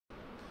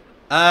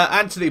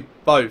Anthony,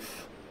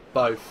 both.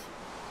 Both.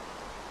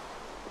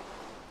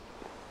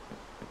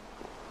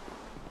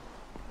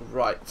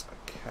 Right,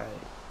 okay.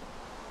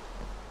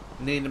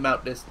 Need to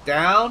melt this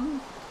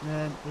down.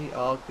 And we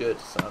are good.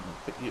 So I'm going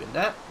to put you in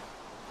there.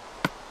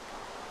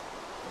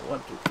 1,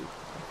 2, 3,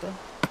 4, 5.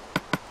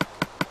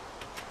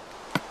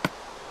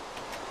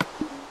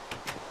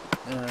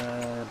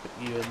 Put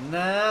you in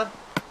there.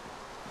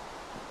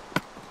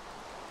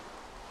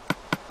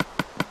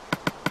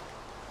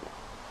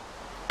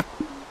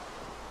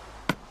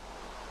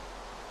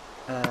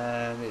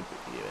 And we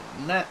put you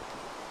in there.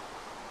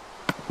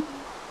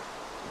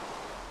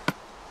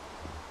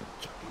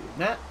 Chuck you in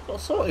there. Got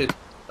sorted.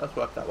 That's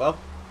worked out well.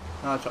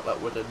 Now I'll chuck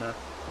that wood in there.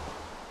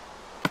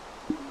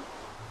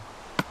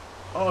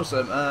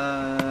 Awesome.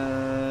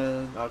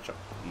 And I'll chuck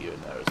you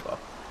in there as well.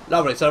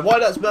 Lovely. So while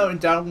that's melting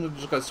down, I'm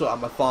just going to sort out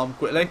my farm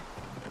quickly.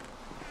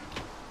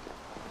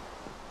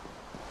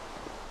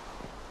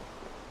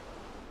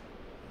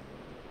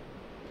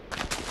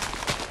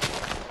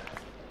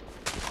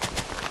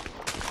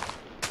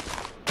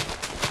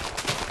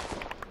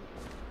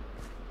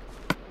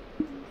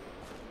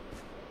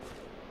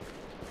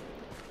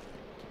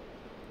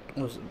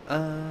 Awesome.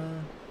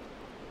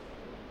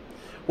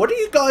 What do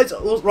you guys...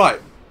 Right.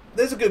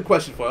 There's a good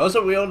question for you.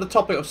 Also, we're on the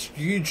topic of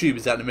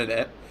YouTubers in a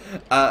minute.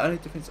 Only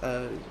difference...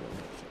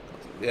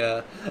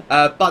 yeah.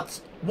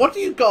 But what do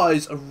you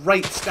guys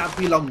rate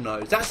Stampy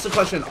Longnose? That's the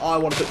question I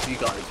want to put to you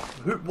guys.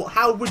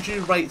 How would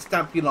you rate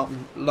Stampy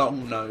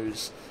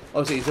Longnose?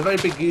 Obviously, he's a very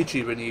big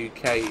YouTuber in the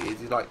UK.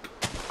 He's like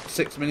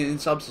 6 million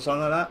subs or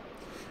something like that.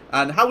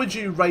 And how would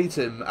you rate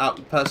him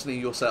out personally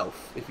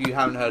yourself, if you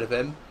haven't heard of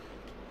him?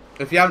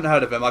 If you haven't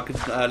heard of him, I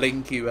can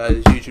link you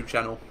his YouTube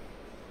channel.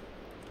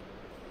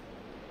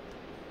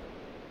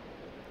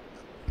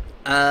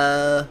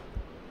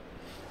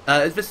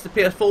 Is this the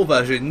PS4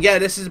 version? Yeah,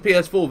 this is the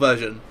PS4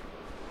 version.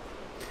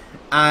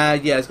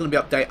 Yeah, it's going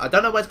to be updated. I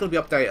don't know where it's going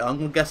to be updated. I'm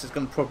going to guess it's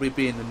going to probably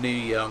be in the new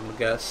year, I'm going to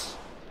guess.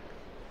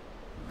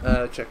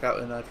 Check out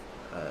in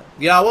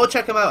yeah, I will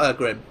check him out,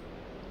 Grim.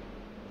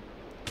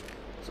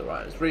 So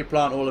right, let's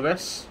replant all of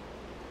this.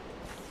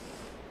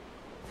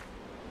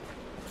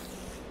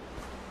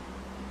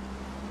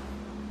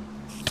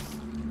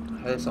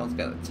 Hey, someone's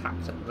getting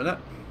attacked in a minute.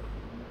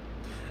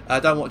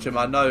 Don't watch him.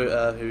 I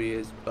know who he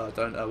is, but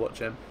I don't watch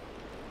him.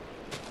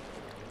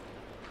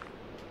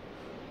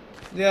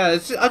 Yeah, I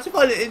just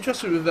find it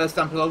interesting with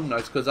Stampy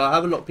Longnose because I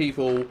have a lot of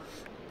people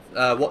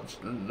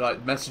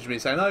message me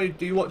saying, "Oh,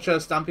 do you watch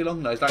Stampy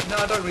Longnose?" Like, no,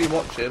 I don't really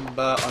watch him,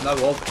 but I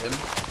know of him.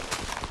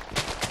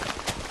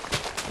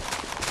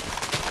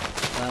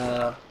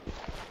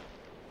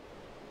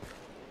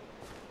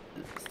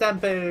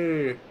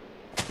 Stampy.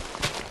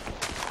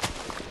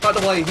 By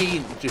the way, he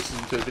introduced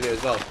into a video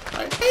as well.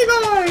 Like, hey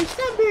guys,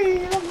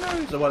 Stampy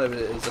Longnose, or whatever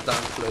it is, I don't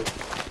have a clue.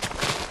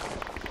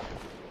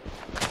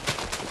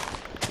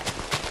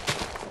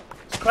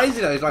 It's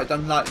crazy though, he's like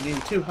done like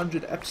nearly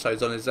 200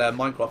 episodes on his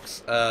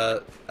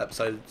Minecraft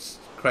episodes.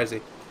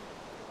 Crazy.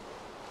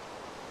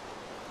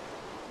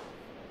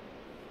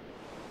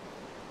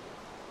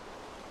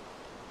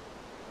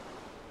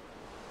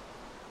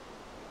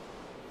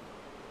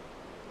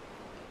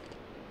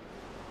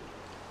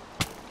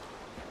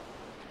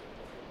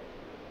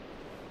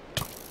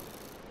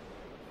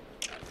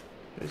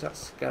 Where's that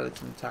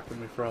skeleton attacking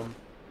me from?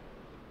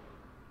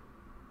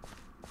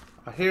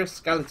 I hear a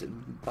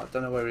skeleton, but I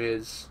don't know where he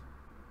is.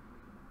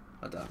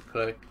 I don't have a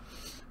clue.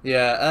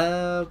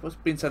 Yeah, what's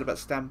been said about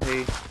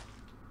Stampy?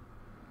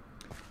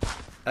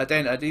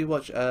 Dana, do you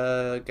watch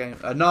game?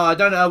 No, I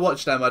don't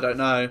watch them. I don't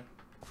know.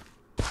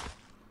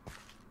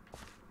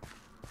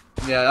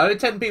 Yeah, only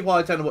 10 people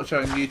I tend to watch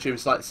on YouTube.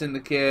 It's like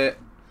Syndicate.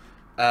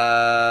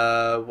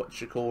 What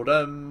you call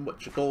them?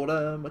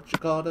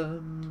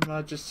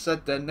 I just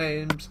said their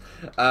names.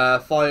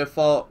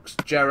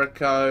 Firefox,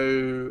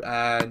 Jericho,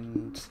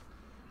 and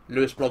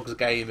Lewis Blogs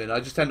Gaming. I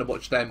just tend to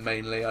watch them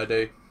mainly. I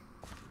do.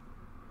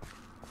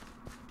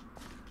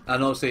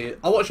 And obviously,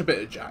 I watch a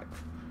bit of Jack.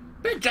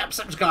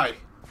 Jackson's guy.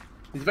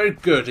 He's very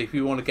good if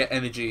you want to get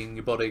energy in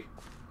your body.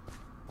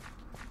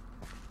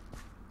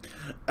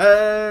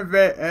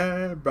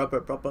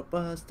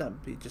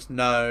 Stampy, just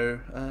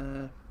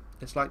no.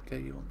 It's like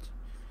you want.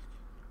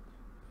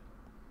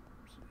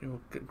 Your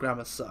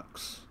grammar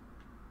sucks.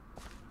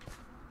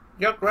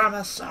 Your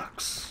grammar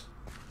sucks.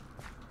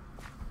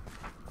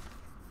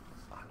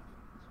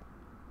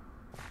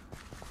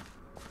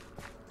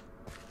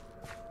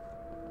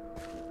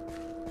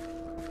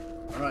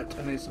 Alright,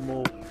 I need some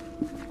more.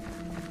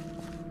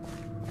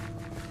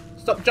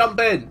 Stop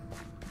jumping!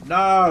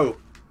 No!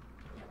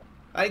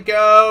 Thank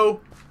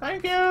you!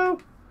 Thank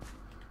you!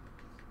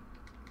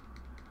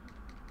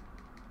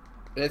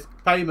 It's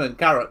payment,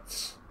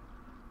 carrots.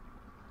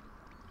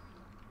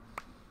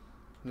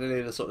 I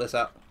need to sort this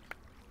out.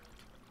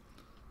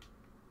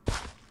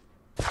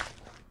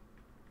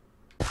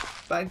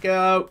 Thank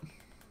you.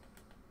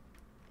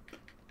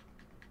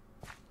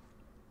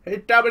 He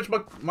damaged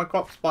my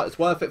crops, but it's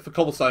worth it for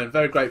cobblestone.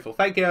 Very grateful.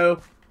 Thank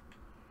you.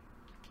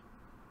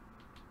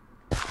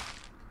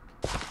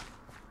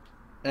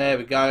 There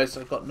we go.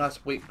 So I've got nice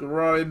wheat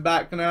growing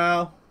back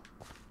now.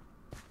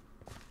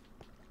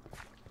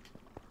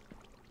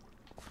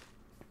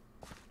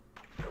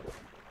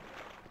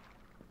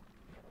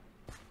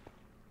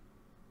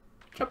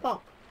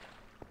 Chop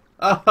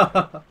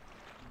up.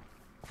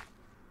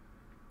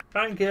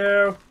 Thank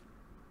you.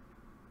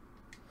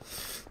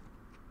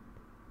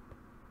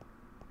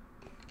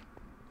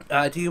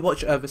 Do you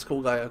watch this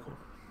cool guy?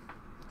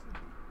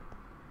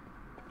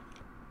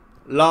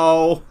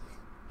 LOL.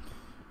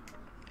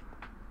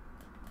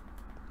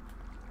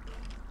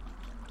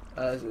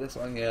 This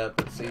one, yeah,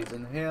 put the seeds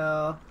in here.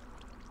 I'll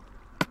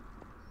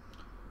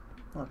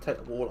take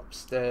the wall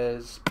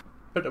upstairs.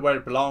 Put it where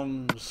it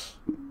belongs.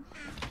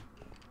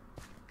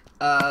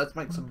 Let's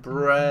make some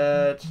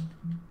bread.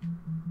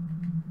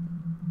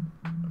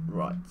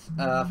 Right.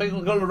 I think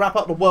we're going to wrap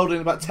up the world in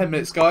about 10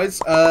 minutes, guys.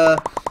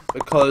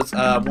 Because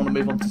I want to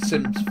move on to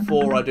Sims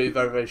 4 I do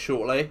very, very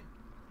shortly.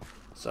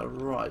 So,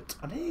 right.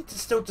 I need to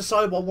still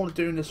decide what I want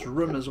to do in this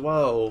room as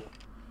well.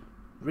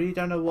 Really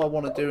don't know what I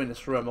want to do in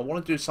this room. I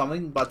want to do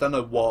something, but I don't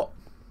know what.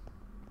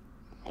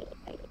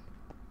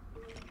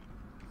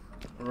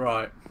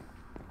 Right.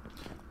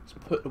 Let's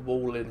put the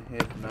wall in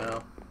here for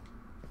now.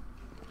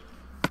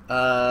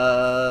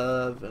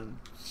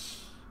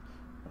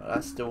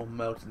 That's still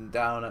melting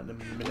down at the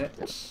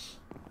minute.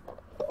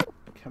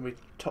 Can we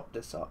top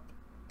this up?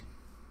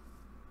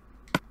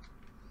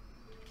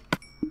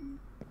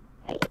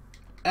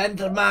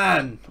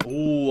 Enderman!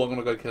 Ooh, I'm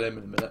gonna go kill him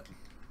in a minute.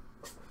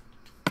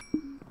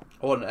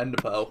 I want an ender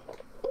pearl.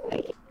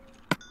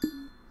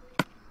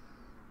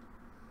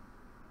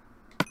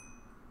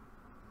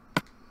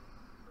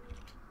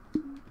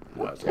 Right,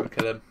 let's go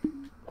kill him.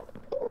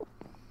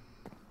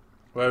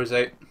 Where is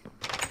he?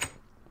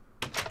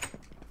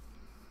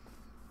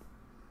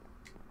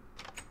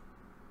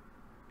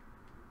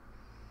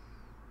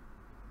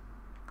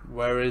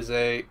 Where is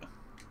he?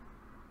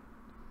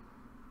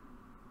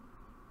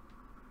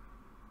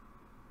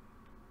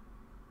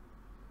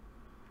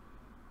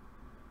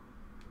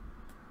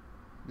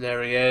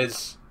 There he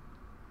is.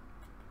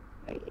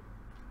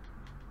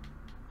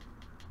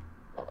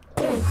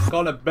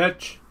 Got a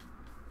bitch.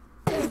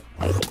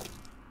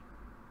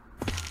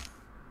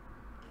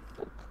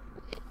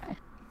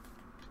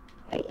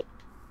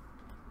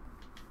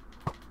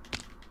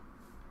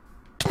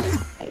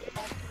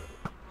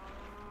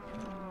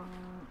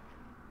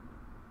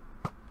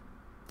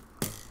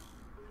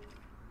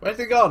 Where's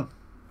he gone?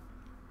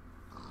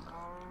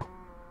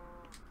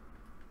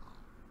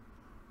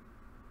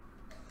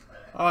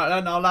 Alright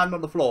then, I'll land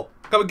on the floor.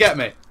 Come and get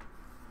me.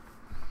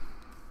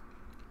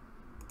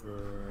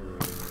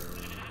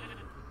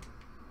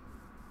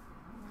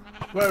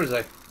 Where is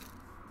he?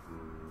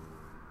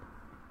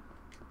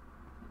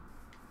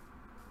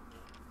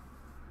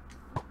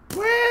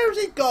 Where is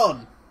he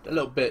gone? The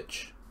little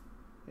bitch.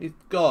 He's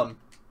gone.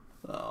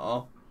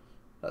 Oh,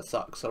 that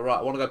sucks. Alright,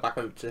 I want to go back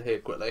over to here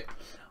quickly.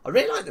 I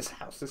really like this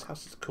house. This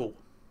house is cool.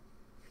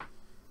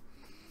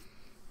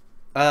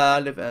 I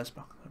live in the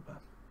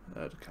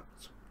capital.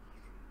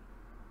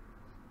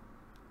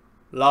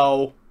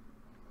 LOL.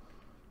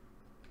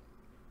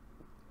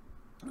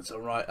 That's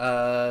alright.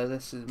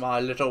 This is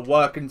my little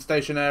working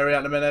station area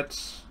at the minute.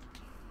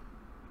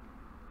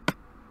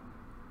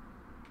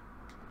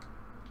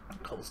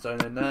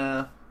 Cobblestone in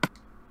there.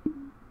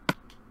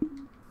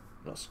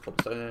 Lots of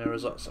cobblestone in there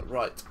as well. So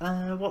right.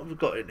 What have we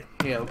got in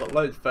here? We've got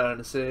loads of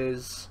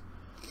furnaces.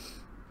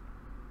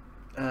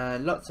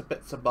 Lots of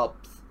bits and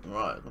bobs.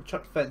 Right, I'm going to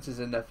chuck fences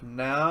in there for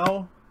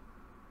now.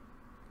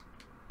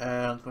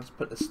 And I'm going to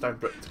put the stone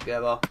brick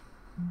together.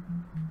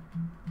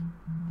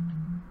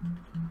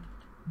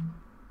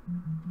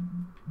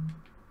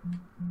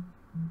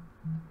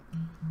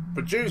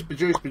 Produce,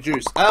 produce,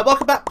 produce.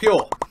 Welcome back,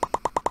 Pure.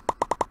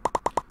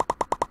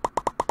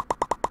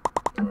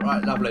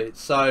 Right, lovely.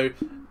 So,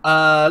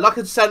 like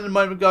I said a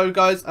moment ago,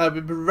 guys,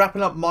 we've been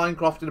wrapping up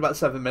Minecraft in about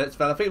 7 minutes.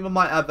 Then I think we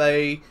might have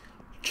a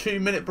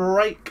 2-minute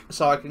break,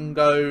 so I can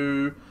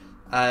go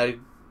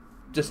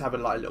just have a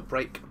little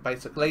break,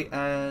 basically.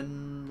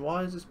 And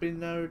why has this been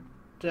narrowed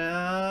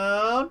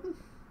down?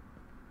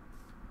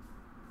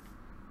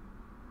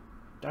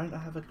 Don't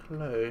have a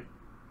clue.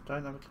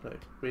 Don't have a clue.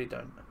 Really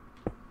don't.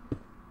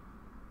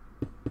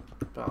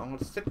 But I'm going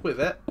to stick with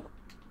it.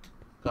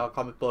 I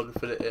can't be bothered to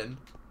fill it in.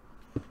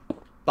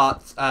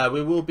 But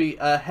we will be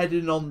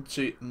heading on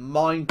to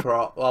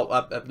Minecraft. Well,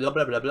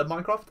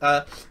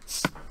 Minecraft.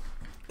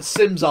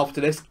 Sims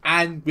after this,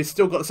 and we've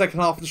still got the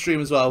second half of the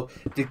stream as well.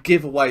 The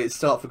giveaway is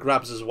still up for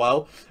grabs as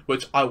well,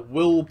 which I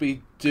will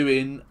be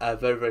doing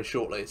very, very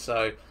shortly.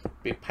 So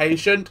be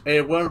patient,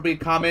 it will be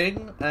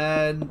coming,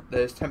 and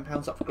there's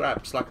 £10 up for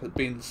grabs, like I've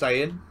been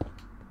saying.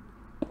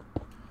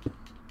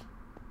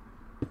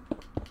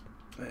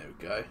 There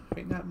we go. I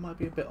think that might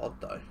be a bit odd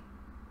though.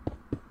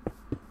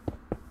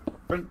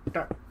 I think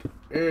that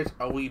is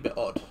a wee bit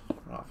odd.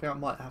 Right, I think I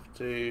might have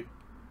to.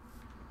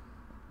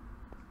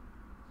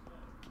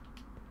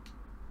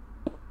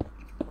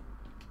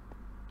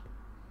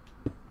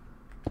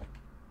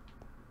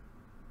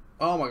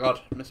 Oh my god,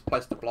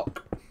 misplaced the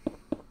block.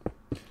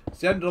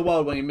 It's the end of the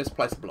world when you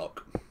misplace a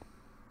block.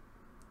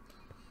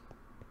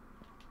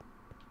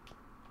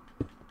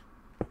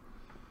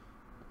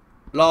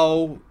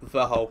 Lol,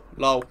 the whole.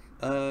 Lol.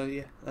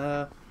 Yeah.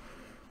 One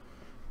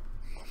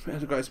of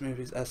the greatest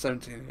movies.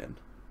 17 again.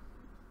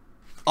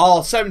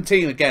 Oh,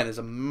 17 again is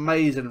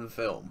amazing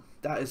film.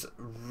 That is a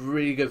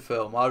really good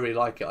film. I really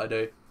like it. I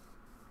do.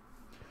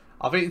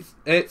 I think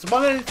it's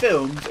one of those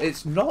films.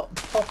 It's not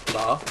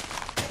popular,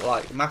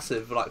 like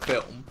massive, like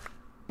film,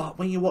 but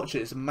when you watch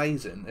it, it's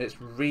amazing.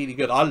 It's really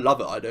good. I love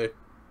it. I do.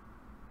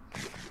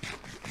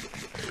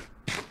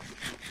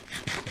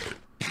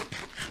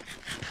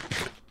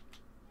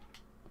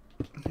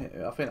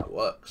 Yeah, I think that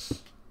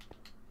works.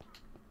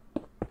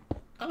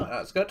 Oh,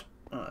 that's good.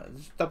 Alright,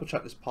 just double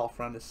check this path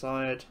around this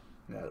side.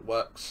 Yeah, it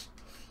works.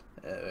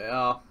 There we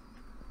are.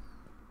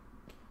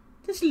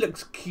 This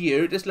looks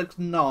cute. This looks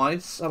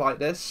nice. I like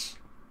this.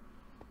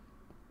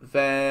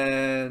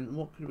 Then,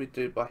 what could we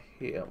do by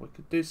here? We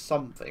could do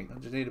something. I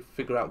just need to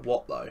figure out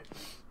what, though.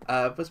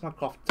 Where's my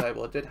craft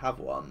table? I did have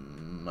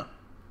one.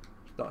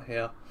 It's not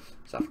here.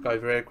 So I have to go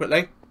over here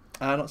quickly.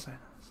 Not saying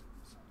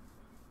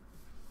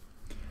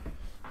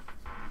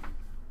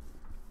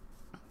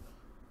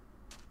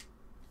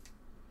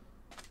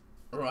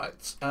that.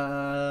 Right.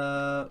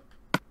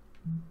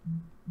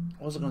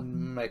 What was I going to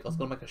make? I was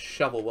going to make a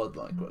shovel, wasn't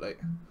I, quickly?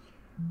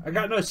 I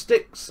got no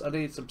sticks. I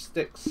need some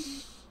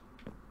sticks.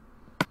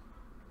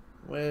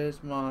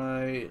 Where's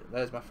my...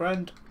 There's my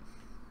friend.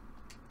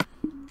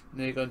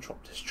 Now you're going to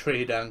chop this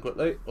tree down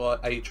quickly. Or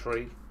a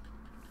tree.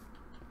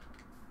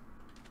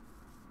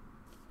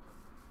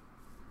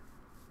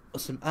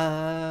 Awesome.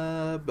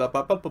 Yeah,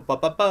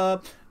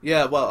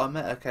 well, I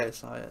met a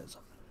KSI.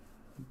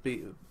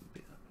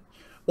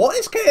 What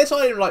is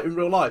KSI like in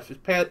real life? Is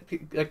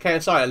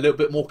KSI a little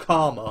bit more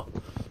calmer?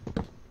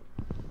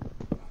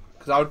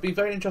 Because I would be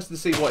very interested to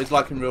see what it's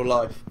like in real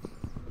life.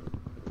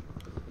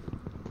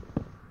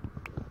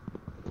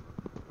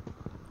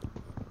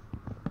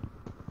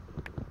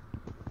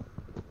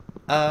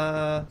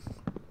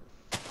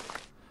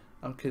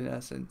 I'm kidding.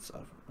 Since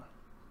I've...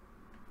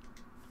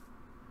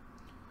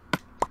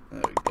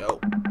 There we go.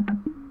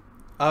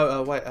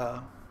 Oh, wait.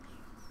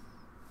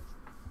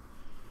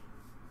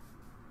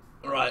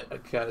 Right,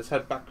 okay, let's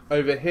head back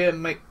over here,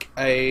 make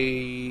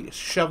a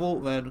shovel,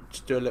 then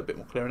just do a little bit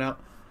more clearing out.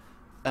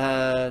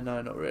 No,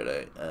 not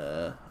really.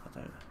 I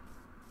don't.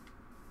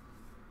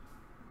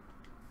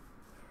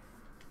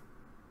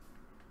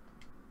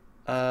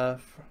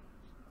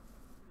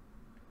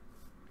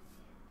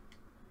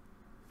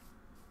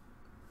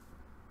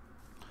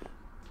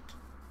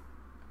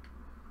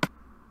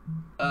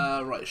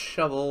 Right,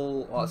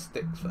 shovel. Well,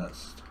 sticks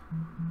first.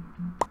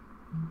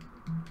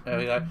 There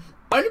we go.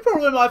 Only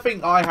problem I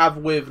think I have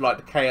with like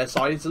the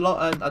KSIs a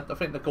lot, and I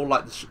think they're called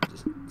like the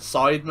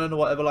Sidemen or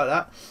whatever like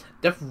that.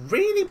 They've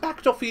really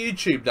backed off of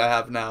YouTube. They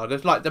have now.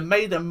 They've like they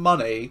made their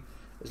money.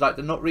 It's like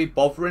they're not really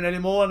bothering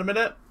anymore in a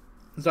minute.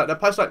 It's like they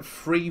post like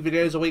 3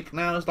 videos a week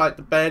now. It's like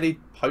they barely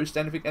post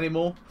anything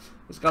anymore.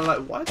 It's kind of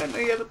like, why don't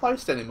they ever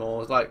post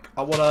anymore? It's like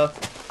I wanna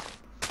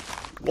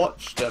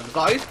watch them. It's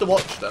like, I used to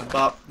watch them,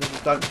 but they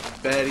just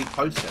don't barely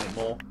post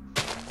anymore.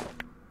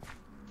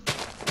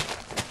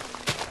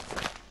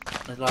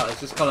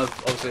 It's just kind of,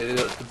 obviously,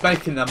 they're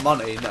making their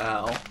money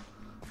now,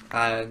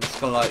 and it's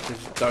kind of like, they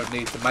just don't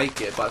need to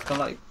make it, but it's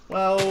kind of like,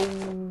 well,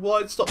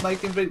 why stop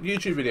making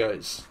YouTube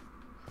videos?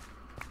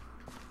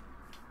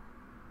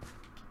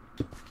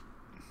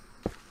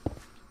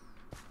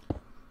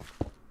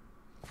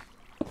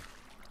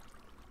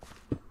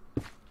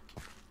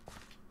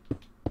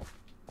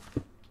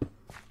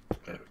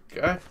 There we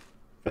go. I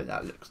think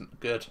that looks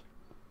good.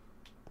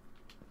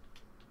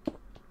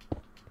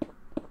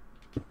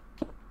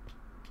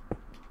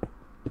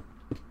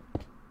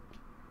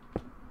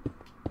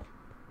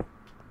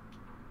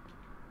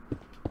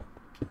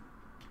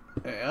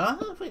 Yeah,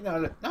 I think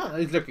that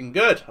he's looking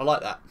good. I like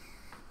that.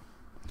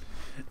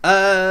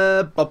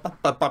 I'm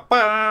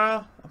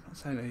not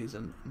saying that he's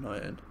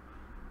annoying.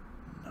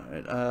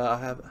 No, I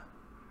have.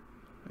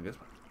 I guess.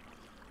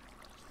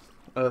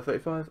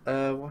 35.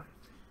 What?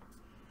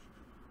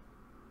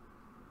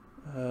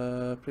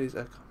 Please.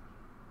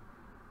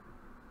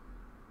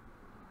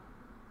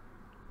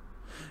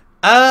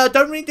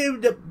 Don't really do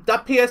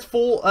that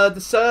PS4, the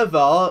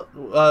server,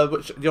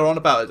 which you're on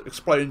about,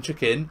 Exploding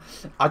Chicken.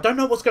 I don't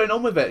know what's going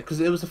on with it,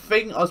 because it was a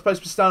thing I was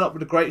supposed to be starting up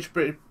with the Great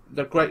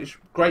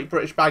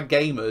British Bad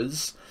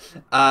Gamers,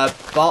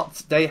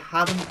 but they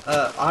haven't,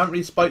 I haven't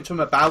really spoke to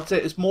them about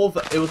it. It's more of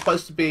it was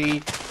supposed to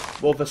be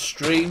more of a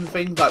stream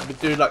thing, like we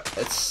do like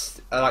a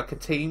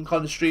team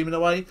kind of stream in a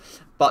way,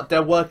 but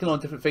they're working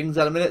on different things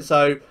at the minute,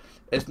 so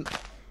it's...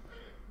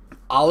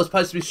 I was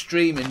supposed to be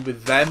streaming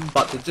with them,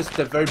 but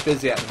they're very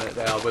busy at the minute.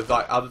 They are with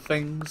like other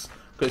things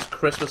because it's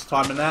Christmas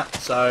time and that.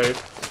 So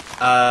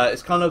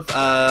it's kind of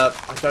I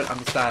don't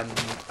understand.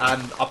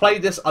 And I play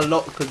this a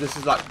lot because this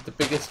is like the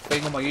biggest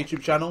thing on my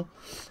YouTube channel.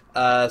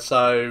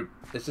 So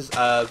it's just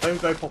very,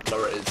 very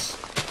popular. It is,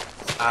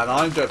 and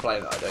I enjoy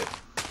playing it. I do.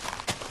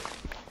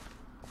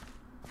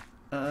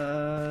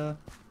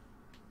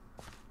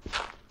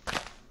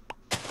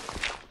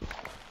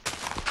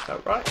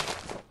 that right?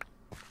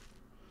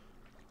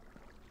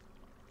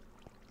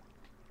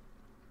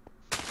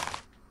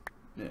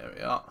 There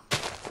we are.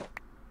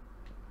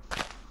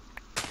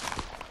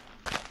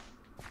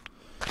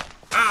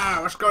 Ah,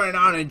 what's going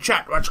on in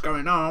chat? What's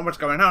going on? What's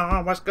going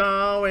on? What's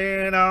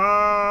going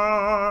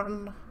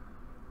on?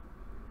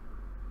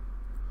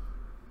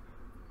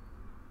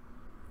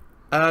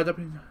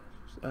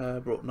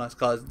 Brought nice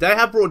cars. They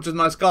have brought just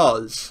nice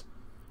cars.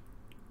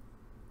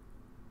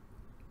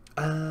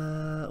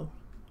 The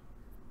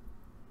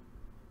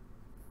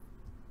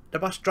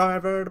bus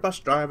driver, the bus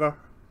driver.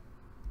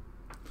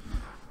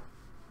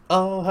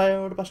 Oh,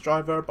 hail the bus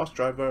driver, bus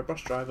driver,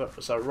 bus driver.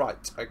 So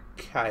right, okay.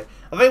 I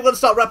think we're gonna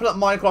start wrapping up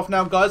Minecraft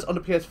now, guys, on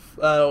the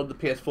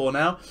PS4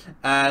 now,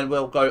 and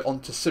we'll go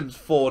on to Sims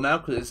 4 now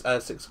because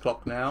it's 6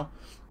 o'clock now.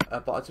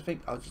 But I just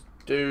think I'll just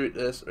do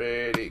this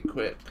really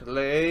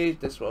quickly.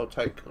 This will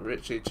take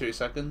literally 2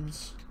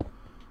 seconds.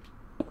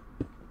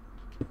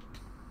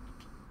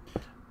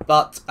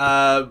 But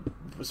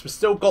we've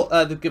still got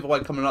the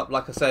giveaway coming up.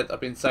 Like I said,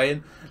 I've been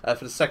saying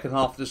for the second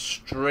half of the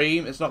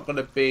stream. It's not going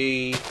to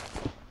be.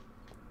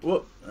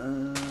 Whoop.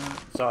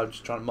 Sorry, I'm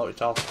just trying to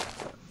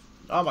multitask.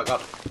 Oh my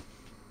god.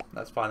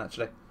 That's fine,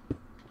 actually.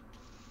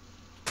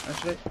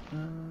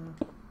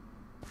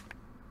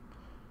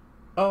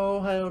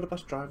 Oh, hail the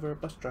bus driver,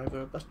 bus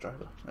driver, bus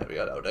driver. There we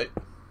go, that'll do.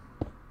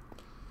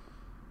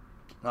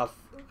 Now,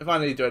 if I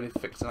need to do any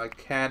fixing, I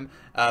can.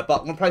 But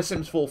I'm going to play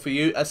Sims 4 for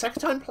you. A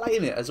second time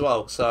playing it as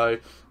well. So,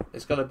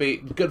 it's going to be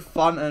good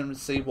fun and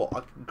see what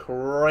I can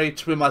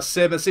create with my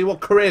sim and see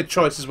what career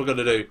choices we're going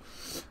to do.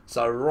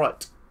 So,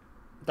 right.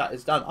 That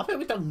is done. I think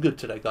we've done good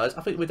today, guys.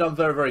 I think we've done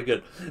very, very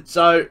good.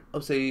 So,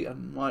 obviously, I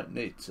might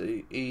need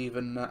to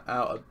even that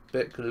out a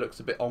bit because it looks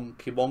a bit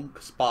onky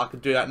wonk, but I can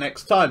do that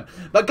next time.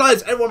 But,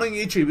 guys, everyone on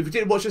YouTube, if you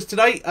did watch this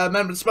today,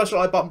 remember to smash the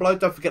like button below.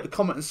 Don't forget to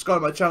comment and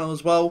subscribe to my channel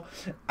as well.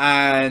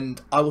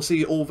 And I will see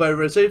you all very,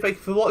 very soon. Thank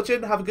you for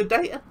watching. Have a good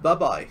day.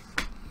 Bye-bye.